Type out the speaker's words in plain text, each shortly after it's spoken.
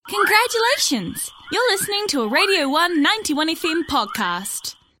Congratulations! You're listening to a Radio 1 91 FM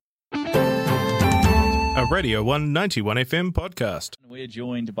podcast. A Radio 1 91 FM podcast. We're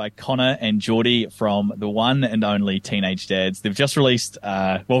joined by Connor and Geordie from the one and only Teenage Dads. They've just released,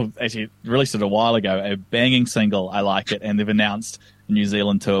 released it a while ago, a banging single, I Like It, and they've announced a New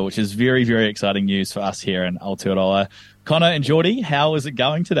Zealand tour, which is very, very exciting news for us here in Aotearoa. Connor and Geordie, how is it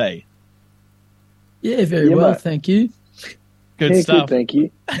going today? Yeah, very well, thank you. Good stuff. Good, thank you.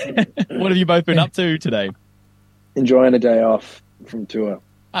 What have you both been up to today? Enjoying a day off from tour.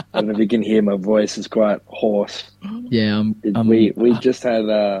 I don't know if you can hear my voice; it's quite hoarse. Yeah, we just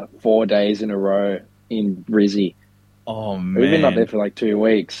had 4 days in a row in Brizzy. Oh man, We've been up there for like 2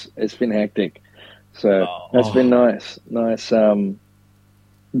 weeks. It's been hectic, so that's been nice.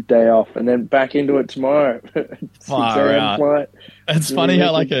 Day off, and then back into it tomorrow. 6 a.m. flight. It's funny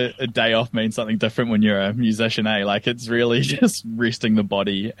how like a day off means something different when you're a musician, eh? Like it's really just resting the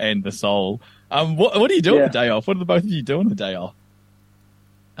body and the soul. What do you do on the day off? What do the both of you do on the day off?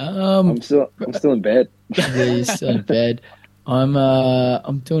 I'm still in bed. Yeah, you're still in bed.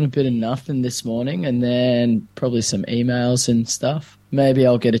 I'm doing a bit of nothing this morning, and then probably some emails and stuff. Maybe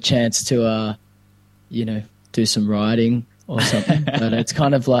I'll get a chance to do some writing or something. But it's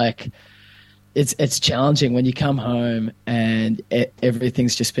kind of like it's challenging when you come home and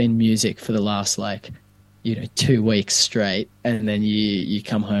everything's just been music for the last 2 weeks straight, and then you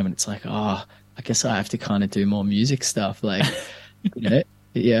come home and it's like, I guess I have to kind of do more music stuff, there's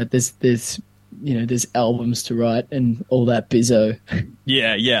albums to write and all that bizzo.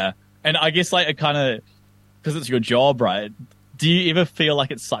 Yeah. And I guess it kind of, because it's your job, right? Do you ever feel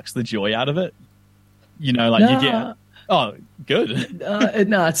like it sucks the joy out of it? You get. Oh, good.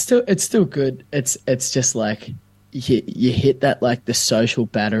 No, it's still good. It's just like you hit that the social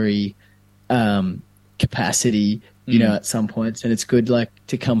battery capacity, at some points, and it's good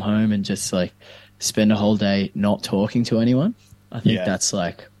to come home and just spend a whole day not talking to anyone. I think that's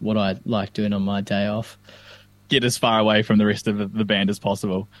what I like doing on my day off. Get as far away from the rest of the band as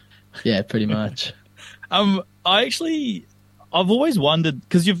possible. Yeah, pretty much. I've always wondered,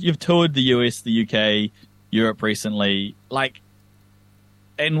 because you've toured the US, the UK, Europe recently,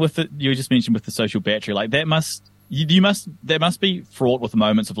 and with it, you just mentioned with the social battery, that must be fraught with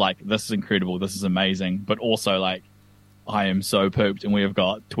moments of this is incredible, this is amazing, but also I am so pooped and we have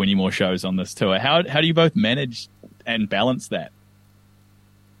got 20 more shows on this tour. How do you both manage and balance that?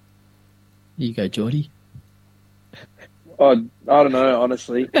 You go, Geordie. Oh, I don't know,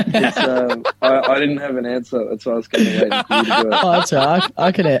 honestly. I didn't have an answer. That's why I was kind of waiting for you to do it. Oh, that's all right.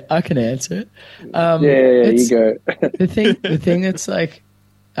 I can answer it. You go. the thing that's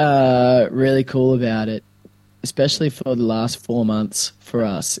really cool about it, especially for the last 4 months for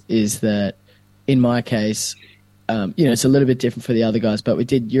us, is that in my case, it's a little bit different for the other guys, but we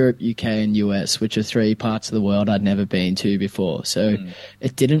did Europe, UK, and US, which are 3 parts of the world I'd never been to before. So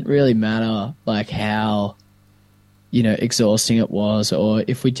it didn't really matter how exhausting it was, or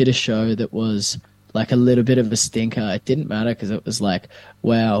if we did a show that was a little bit of a stinker, it didn't matter, because it was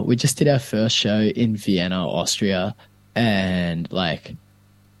wow, we just did our first show in Vienna, Austria, and it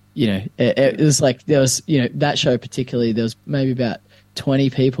was there was, that show particularly, there was maybe about 20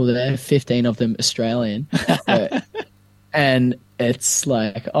 people there, 15 of them Australian. And it's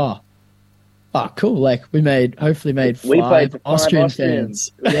cool. We hopefully made 5 Austrian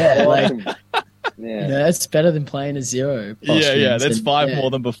fans. Yeah, awesome. It's better than playing a 0. Austrians. That's 5 more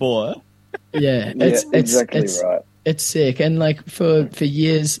than before. Yeah, it's exactly right. It's sick. And for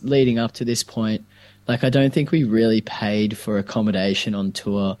years leading up to this point, I don't think we really paid for accommodation on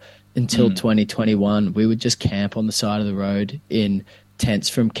tour until 2021. We would just camp on the side of the road in tents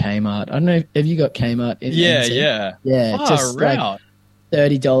from Kmart. I don't know, have you got Kmart in NZ? Yeah, just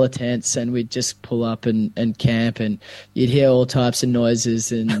 $30 tents, and we'd just pull up and camp, and you'd hear all types of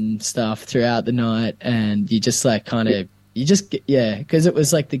noises and stuff throughout the night, and you just because it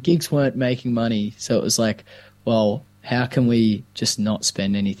was the gigs weren't making money, so it was well, how can we just not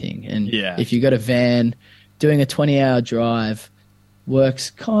spend anything? And if you got a van, doing a 20-hour drive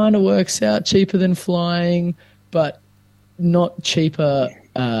works out cheaper than flying, but not cheaper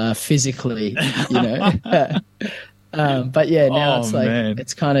physically, but now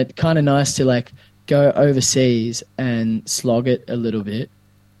it's kind of nice to go overseas and slog it a little bit,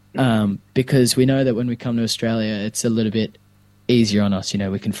 because we know that when we come to Australia, it's a little bit easier on us.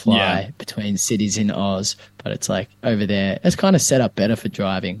 We can fly between cities in Oz, but it's over there, it's kind of set up better for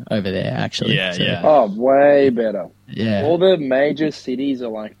driving over there, actually. Oh, way better. Yeah, all the major cities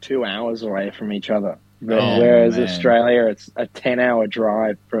are 2 hours away from each other, whereas Australia, it's a 10-hour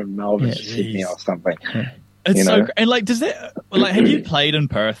drive from Melbourne to Sydney or something. It's know? and like, does that like have you played in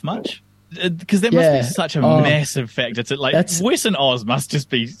Perth much? Because that must be such a massive factor. To like, Western Oz must just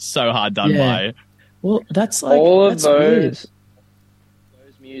be so hard done by. Well, that's like all of that's weird.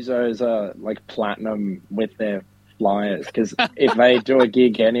 those musos are like platinum with their flyers, because if they do a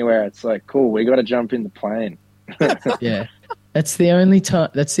gig anywhere, it's like, cool, we got to jump in the plane. Yeah. That's the only time.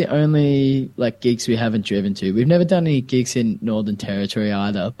 That's the only like gigs we haven't driven to. We've never done any gigs in Northern Territory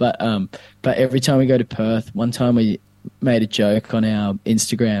either. But every time we go to Perth, one time we made a joke on our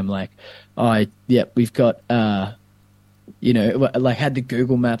Instagram, like, we've got like had the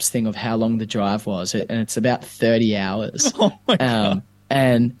Google Maps thing of how long the drive was, and it's about 30 hours. Oh my God.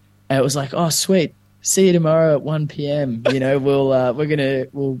 And it was like, oh sweet, see you tomorrow at 1 p.m. You know, we're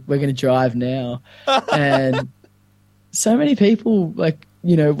gonna drive now, and. So many people, like,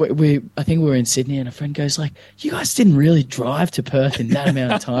 you know, I think we were in Sydney, and a friend goes like, you guys didn't really drive to Perth in that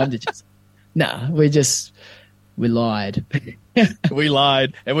amount of time, did you? Nah, we lied. We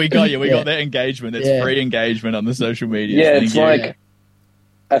lied, and we got you. We got that engagement. It's free engagement on the social media. Yeah, it's like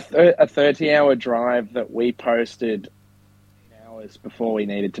a 30-hour drive that we posted hours before we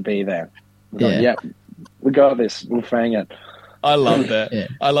needed to be there. Like, we got this. We'll fang it. I love that. Yeah.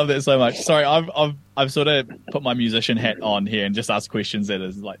 I love that so much. Sorry, I've sort of put my musician hat on here and just asked questions that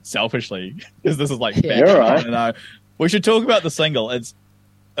is like selfishly, because this is like you're right. You know, we should talk about the single. I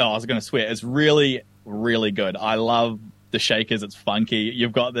was going to swear, it's really, really good. I love the shakers. It's funky.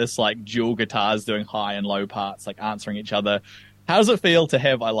 You've got this like dual guitars doing high and low parts, like answering each other. How does it feel to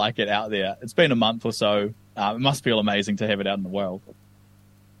have I Like It out there? It's been a month or so. It must feel amazing to have it out in the world.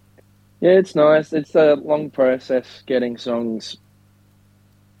 Yeah, it's nice. It's a long process getting songs.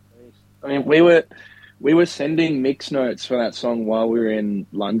 I mean, we were sending mix notes for that song while we were in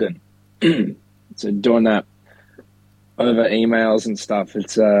London. So doing that over emails and stuff,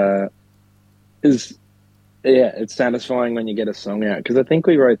 it's satisfying when you get a song out, because I think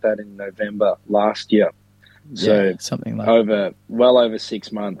we wrote that in November last year. So something like well over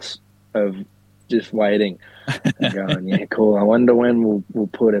 6 months of just waiting and going, yeah, cool. I wonder when we'll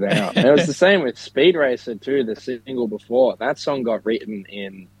put it out. And it was the same with Speed Racer too, the single before. That song got written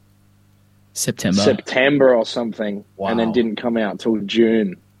in September or something, and then didn't come out till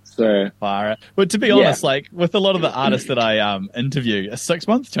June. So, but to be honest, like with a lot of the artists that I interview, a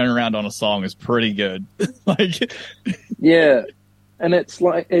 6-month turnaround on a song is pretty good. Like, yeah, and it's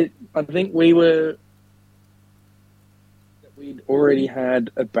like I think we'd already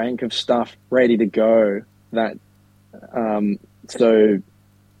had a bank of stuff ready to go. That, so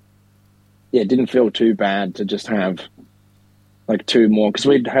yeah, it didn't feel too bad to just have like 2 more, because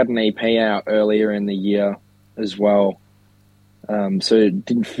we'd had an EP out earlier in the year as well. So it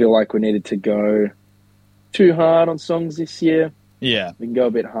didn't feel like we needed to go too hard on songs this year. Yeah. We can go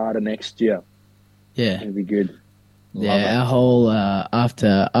a bit harder next year. Yeah. It'd be good. Yeah, our whole,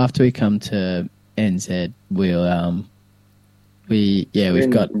 after we come to NZ, we've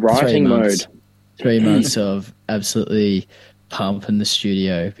got writing 3 months, mode. 3 months of absolutely pump in the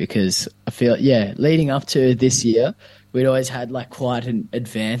studio, because I feel, leading up to this year, we'd always had like quite an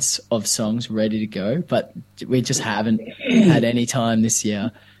advance of songs ready to go, but we just haven't had any time this year.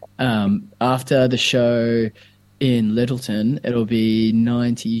 After the show in Littleton, it'll be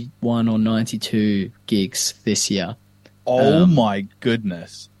 91 or 92 gigs this year. Oh my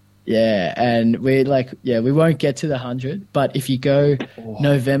goodness. Yeah, and we won't get to the 100, but if you go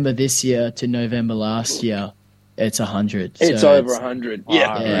November this year to November last year, it's 100. It's over 100.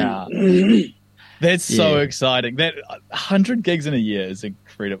 Yeah. That's so exciting. That 100 gigs in a year is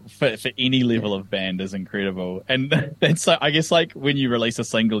incredible. For any level of band is incredible. And that's so, I guess, like when you release a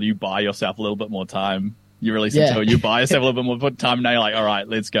single, you buy yourself a little bit more time. You release a tour, you buy yourself a little bit more time. Now you're like, all right,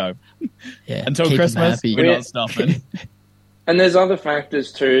 let's go. Yeah, until Christmas, we're not stopping. And there's other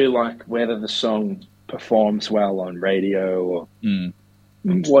factors too, like whether the song performs well on radio or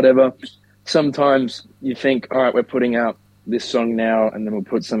whatever. Sometimes you think, all right, we're putting out this song now, and then we'll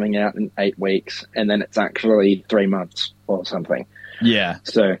put something out in 8 weeks, and then it's actually 3 months or something. Yeah.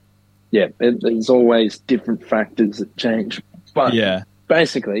 So, yeah, there's always different factors that change. But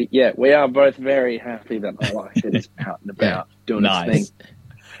basically, we are both very happy that I Like It is out and about doing its thing.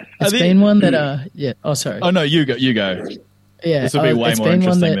 It's been one that, Oh, sorry. Oh, no, you go. Yeah, this would be way more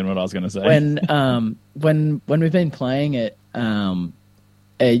interesting than what I was going to say. When we've been playing it,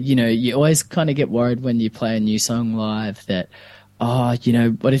 you always kind of get worried when you play a new song live that,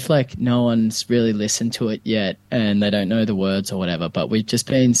 what if like no one's really listened to it yet and they don't know the words or whatever. But we've just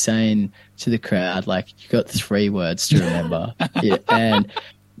been saying to the crowd, like, you got 3 words to remember. And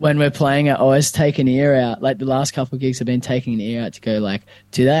when we're playing it, I always take an ear out. Like the last couple of gigs, I've been taking an ear out to go like,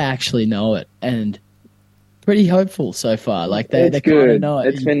 do they actually know it? And pretty hopeful so far. Like they kind of good. know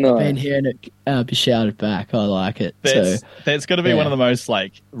it. It's been nice. Been hearing it be shouted back. I like it. That's going to be one of the most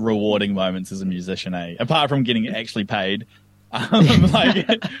like rewarding moments as a musician, apart from getting actually paid.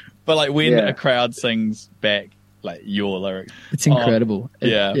 But like when a crowd sings back like your lyrics, it's incredible.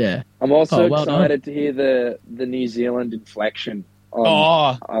 Yeah. I'm also well excited to hear the New Zealand inflection.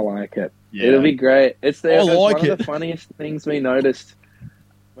 I like it. Yeah. It'll be great. It's one like of the funniest things we noticed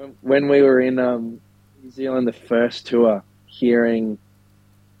when we were in New Zealand, the first tour, hearing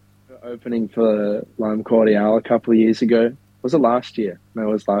opening for Lime Cordiale a couple of years ago. Was it last year? No,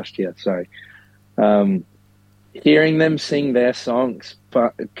 it was last year. Sorry. Hearing them sing their songs,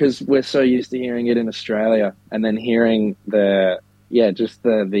 but because we're so used to hearing it in Australia, and then hearing the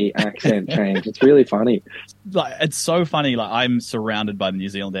accent change, it's really funny. Like it's so funny. Like I'm surrounded by the New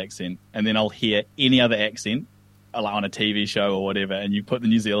Zealand accent, and then I'll hear any other accent, like on a TV show or whatever, and you put the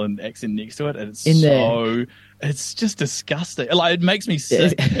New Zealand accent next to it, and it's just disgusting. Like it makes me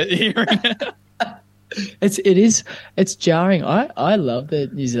sick hearing it. It's jarring. I love the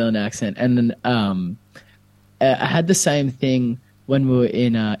New Zealand accent, and then I had the same thing when we were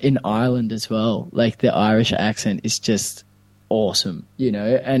in Ireland as well. Like the Irish accent is just awesome,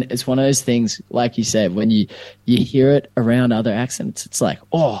 and it's one of those things, like you said, when you hear it around other accents, it's like,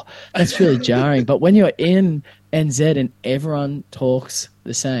 oh, that's really jarring. But when you're in NZ and everyone talks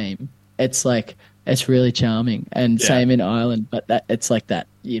the same, it's like, it's really charming. And same in Ireland, but it's like that,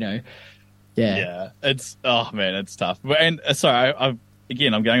 Yeah. It's, oh man, it's tough. And sorry, I'm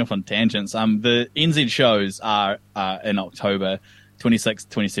going off on tangents. The NZ shows are in October 26th,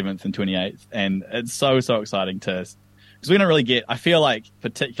 27th, and 28th, and it's so exciting because we don't really get. I feel like,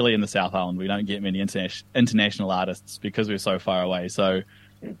 particularly in the South Island, we don't get many international artists because we're so far away. So,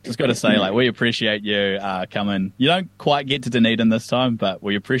 just got to say, like, we appreciate you coming. You don't quite get to Dunedin this time, but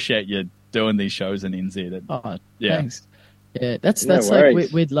we appreciate you doing these shows in NZ. Thanks. Yeah, that's No like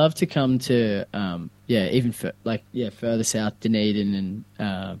worries. we'd love to come to even further south, Dunedin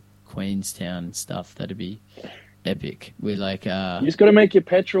and Queenstown and stuff. That'd be epic. We like You just got to make your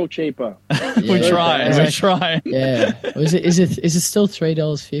petrol cheaper. We're trying. Yeah, is it still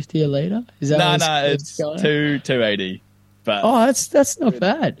 $3.50 a litre? Is that no, it's $2.80. But that's not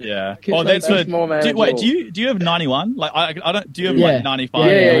bad. Yeah. Oh, that's more manageable. Wait, do you have 91? Like I don't. Do you have like 95?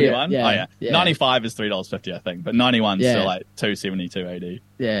 Yeah. 91? Yeah. 95 is $3.50, I think, but 91 is Yeah. still like $2.70, $2.80.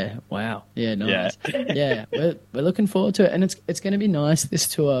 Yeah. Wow. Yeah. Nice. Yeah. We're looking forward to it, and it's going to be nice this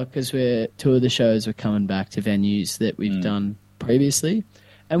tour because two of the shows are coming back to venues that we've done previously,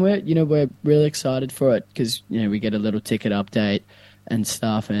 and we're really excited for it because we get a little ticket update and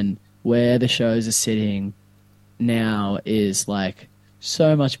stuff, and where the shows are sitting now is like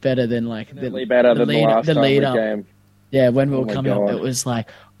so much better than like the last time we came. Yeah, when we were my coming God. up, it was like,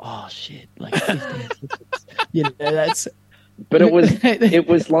 oh shit, like 15 tickets. That's. But it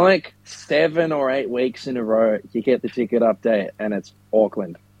was like 7 or 8 weeks in a row. You get the ticket update, and it's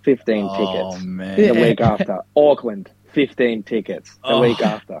Auckland, 15 tickets. Oh man. The week after, Auckland, 15 tickets. The week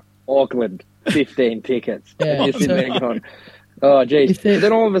after, Auckland, 15 tickets. Yeah, and you're sitting there going, oh, geez. If there's-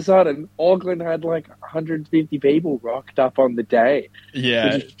 Then all of a sudden, Auckland had like 150 people rocked up on the day.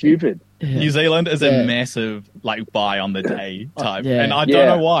 Yeah. Which is stupid. New Zealand is Yeah. a massive like buy on the day type, Yeah. and I don't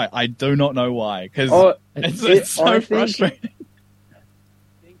know why. I do not know why because it's so I think- frustrating. I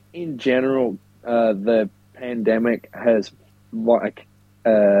think in general, the pandemic has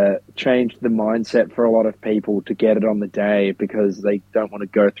changed the mindset for a lot of people to get it on the day because they don't want to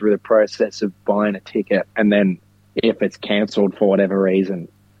go through the process of buying a ticket and then if it's cancelled for whatever reason,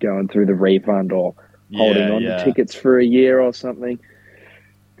 going through the refund or holding on to tickets for a year or something.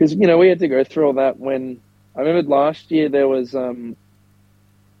 Because, we had to go through all that when... I remember last year there was a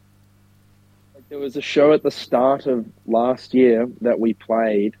show at the start of last year that we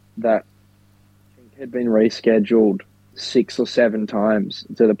played that I think had been rescheduled 6 or 7 times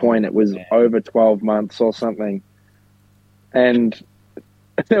to the point it was over 12 months or something. And...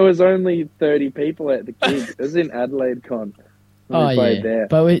 there was only 30 people at the gig. It was in Adelaide Con. We played there.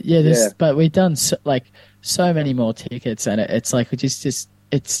 But we've done so many more tickets, and it's like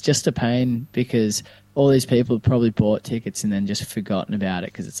it's just a pain because all these people have probably bought tickets and then just forgotten about it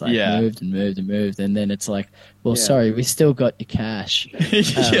because it's like moved, and then it's like, well, sorry, we still got your cash.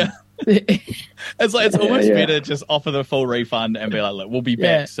 It's like it's almost better just offer the full refund and be like, look, we'll be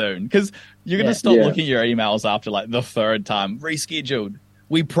back soon because you're gonna stop looking at your emails after like the 3rd time rescheduled.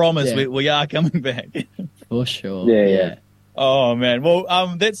 We promise we are coming back. For sure. Yeah. Oh man.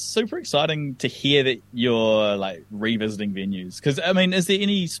 Well, that's super exciting to hear that you're like revisiting venues. Because I mean, is there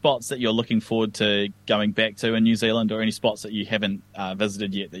any spots that you're looking forward to going back to in New Zealand, or any spots that you haven't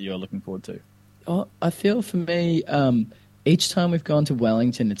visited yet that you're looking forward to? I feel for me, each time we've gone to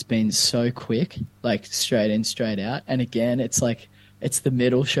Wellington, it's been so quick, like straight in, straight out. And again, it's like it's the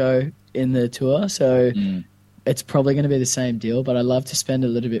middle show in the tour, so it's probably going to be the same deal. But I love to spend a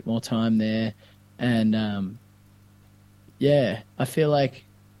little bit more time there, and I feel like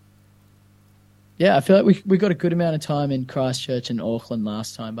we got a good amount of time in Christchurch and Auckland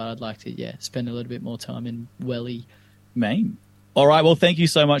last time, but I'd like to spend a little bit more time in Welly. Maine. All right, well, thank you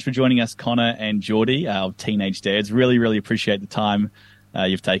so much for joining us, Connor and Geordie, our teenage dads. Really, really appreciate the time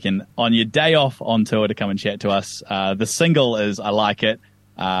you've taken on your day off on tour to come and chat to us. The single is I Like It.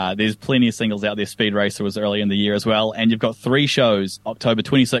 There's plenty of singles out there. Speed Racer was early in the year as well. And you've got 3 shows, October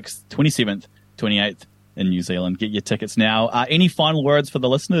 26th, 27th, 28th in New Zealand. Get your tickets now. Any final words for the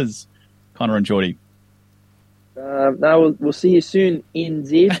listeners, Connor and Geordie? No, we'll see you soon,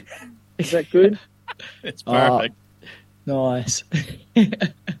 NZ. Is that good? It's perfect. Nice.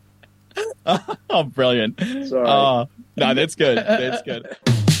 Oh, brilliant. Sorry. Oh, no, that's good. That's good.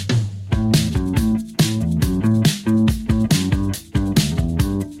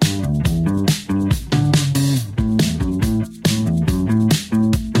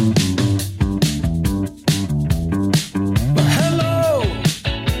 Hello,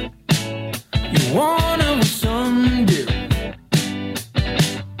 you wanna Sunday,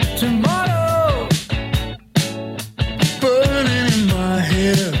 tomato burning in my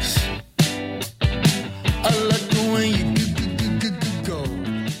hips. I like the way you go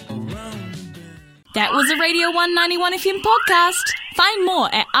around the bend. That was a Radio 191 FM podcast. Find more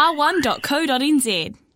at r1.co.nz.